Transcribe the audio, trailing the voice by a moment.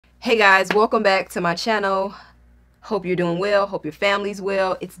Hey guys, welcome back to my channel. Hope you're doing well. Hope your family's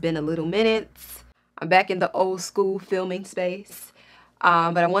well. It's been a little minute. I'm back in the old school filming space.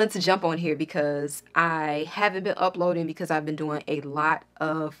 But I wanted to jump on here because I haven't been uploading because I've been doing a lot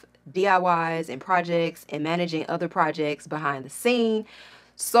of DIYs and projects and managing other projects behind the scene.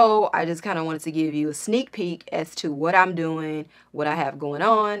 So I just kind of wanted to give you a sneak peek as to what I'm doing, what I have going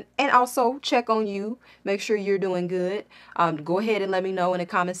on, and also check on you, make sure you're doing good. Go ahead and let me know in the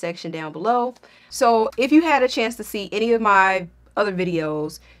comment section down below. So if you had a chance to see any of my other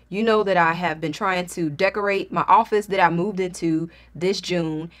videos, you know that I have been trying to decorate my office that I moved into this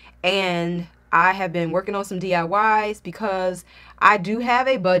June, and I have been working on some DIYs because I do have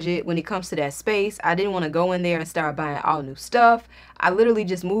a budget when it comes to that space. I didn't want to go in there and start buying all new stuff. I literally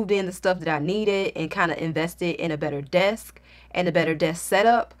just moved in the stuff that I needed and kind of invested in a better desk and a better desk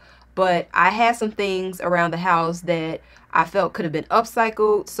setup. But I had some things around the house that I felt could have been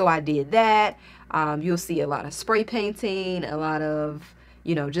upcycled, so I did that. You'll see a lot of spray painting, a lot of,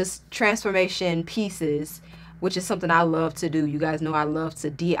 you know, just transformation pieces, which is something I love to do. You guys know I love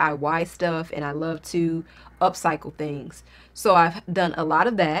to DIY stuff and I love to upcycle things. So I've done a lot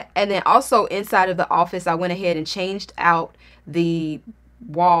of that. And then also inside of the office, I went ahead and changed out the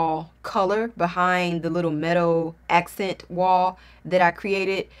wall color behind the little metal accent wall that I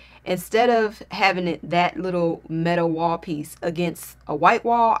created. Instead of having that little metal wall piece against a white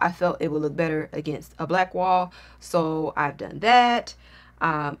wall, I felt it would look better against a black wall. So I've done that.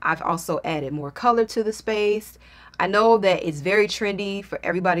 I've also added more color to the space. I know that it's very trendy for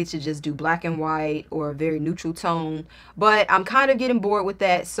everybody to just do black and white or a very neutral tone, but I'm kind of getting bored with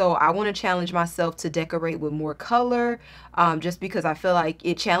that. So I want to challenge myself to decorate with more color, just because I feel like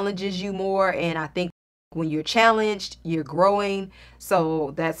it challenges you more. And I think when you're challenged, you're growing.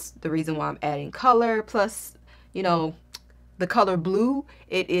 So that's the reason why I'm adding color. Plus, you know, the color blue,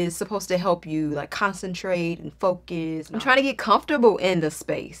 it is supposed to help you like concentrate and focus. I'm trying to get comfortable in the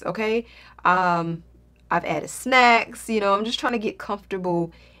space, okay? I've added snacks, you know, I'm just trying to get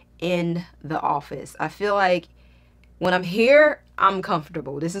comfortable in the office. I feel like when I'm here, I'm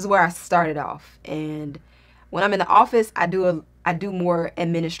comfortable. This is where I started off. And when I'm in the office, I do more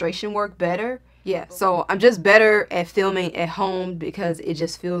administration work better. Yeah, so I'm just better at filming at home because it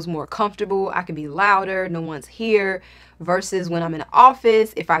just feels more comfortable. I can be louder, no one's here, versus when I'm in the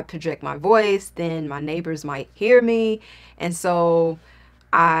office, if I project my voice, then my neighbors might hear me. And so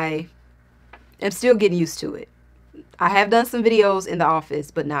I am still getting used to it. I have done some videos in the office,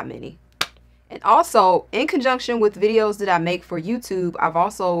 but not many. And also, in conjunction with videos that I make for YouTube, I've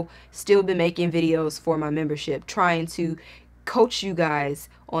also still been making videos for my membership, trying to coach you guys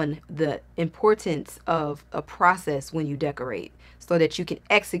on the importance of a process when you decorate so that you can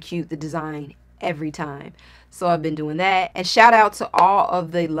execute the design every time. So I've been doing that. And shout out to all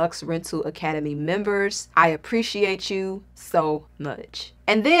of the Luxe Rental Academy members. I appreciate you so much.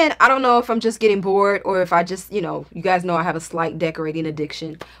 And then I don't know if I'm just getting bored or if I just, you know, you guys know I have a slight decorating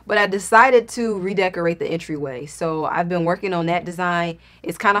addiction, but I decided to redecorate the entryway. So I've been working on that design.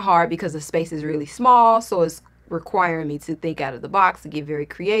 It's kind of hard because the space is really small, so it's requiring me to think out of the box, to get very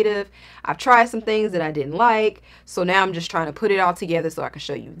creative. I've tried some things that I didn't like, so now I'm just trying to put it all together so I can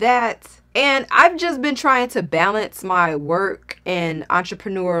show you that. And I've just been trying to balance my work and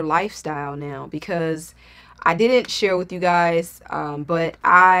entrepreneur lifestyle now, because I didn't share with you guys, but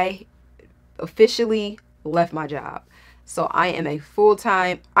I officially left my job. So I am a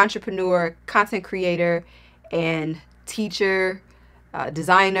full-time entrepreneur, content creator, and teacher,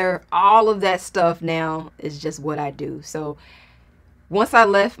 designer. All of that stuff now is just what I do. So once I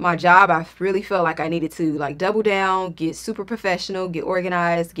left my job, I really felt like I needed to like double down, get super professional, get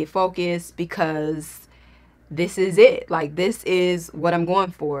organized, get focused, because this is it. Like, this is what I'm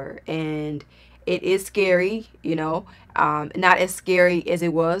going for. And it is scary, you know, not as scary as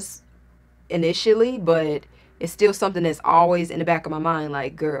it was initially, but it's still something that's always in the back of my mind.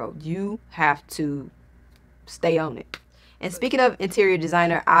 Like, girl, you have to stay on it. And speaking of interior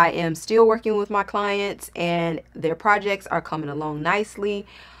designer, I am still working with my clients and their projects are coming along nicely.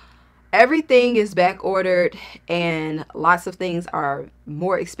 Everything is back ordered and lots of things are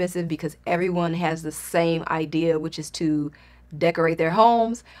more expensive because everyone has the same idea, which is to decorate their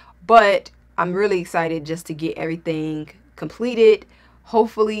homes. But I'm really excited just to get everything completed.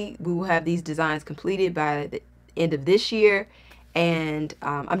 Hopefully we will have these designs completed by the end of this year. And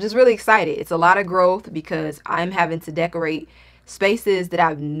I'm just really excited. It's a lot of growth because I'm having to decorate spaces that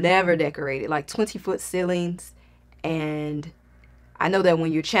I've never decorated, like 20-foot ceilings. And I know that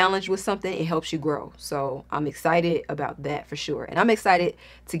when you're challenged with something, it helps you grow. So I'm excited about that for sure. And I'm excited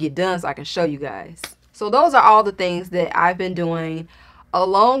to get done so I can show you guys. So those are all the things that I've been doing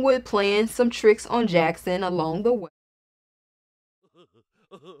along with playing some tricks on Jackson along the way.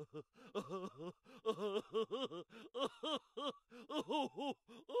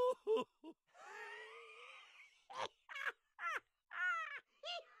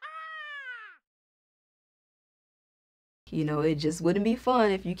 You know, it just wouldn't be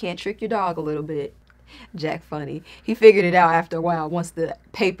fun if you can't trick your dog a little bit. Jack funny. He figured it out after a while once the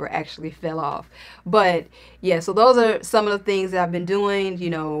paper actually fell off. But yeah, so those are some of the things that I've been doing. You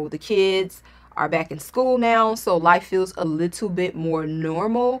know, the kids are back in school now, so life feels a little bit more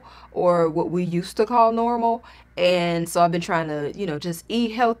normal, or what we used to call normal. And so I've been trying to, you know, just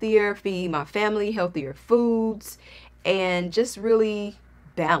eat healthier, feed my family healthier foods, and just really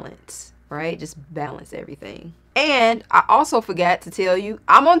balance, right? Just balance everything. And I also forgot to tell you,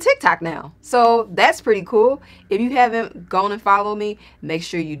 I'm on TikTok now. So that's pretty cool. If you haven't gone and follow me, make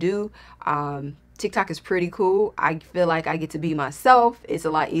sure you do. TikTok is pretty cool. I feel like I get to be myself. It's a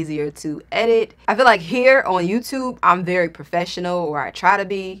lot easier to edit. I feel like here on YouTube, I'm very professional, or I try to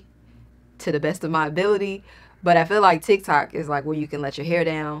be to the best of my ability. But I feel like TikTok is like where you can let your hair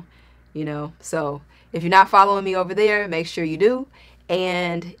down, you know. So if you're not following me over there, make sure you do.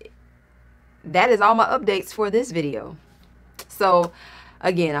 And that is all my updates for this video. So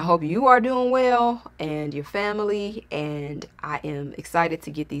again, I hope you are doing well and your family, and I am excited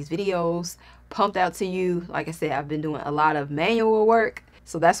to get these videos pumped out to you. Like I said, I've been doing a lot of manual work,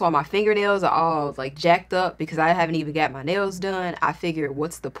 so that's why my fingernails are all like jacked up, because I haven't even got my nails done. I figured,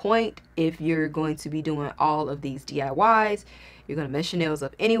 what's the point if you're going to be doing all of these DIYs? You're gonna mess your nails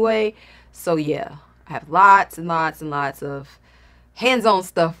up anyway. So yeah, I have lots and lots and lots of hands-on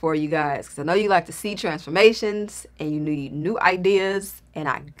stuff for you guys, because I know you like to see transformations and you need new ideas, and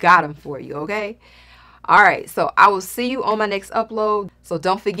I got them for you. Okay, all right, so I will see you on my next upload. So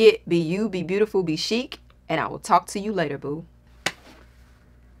don't forget, be you, be beautiful, be chic, and I will talk to you later, boo.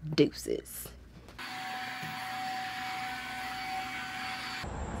 Deuces.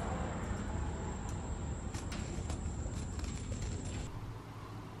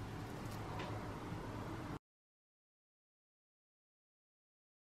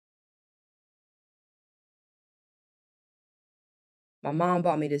 My mom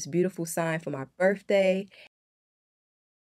bought me this beautiful sign for my birthday,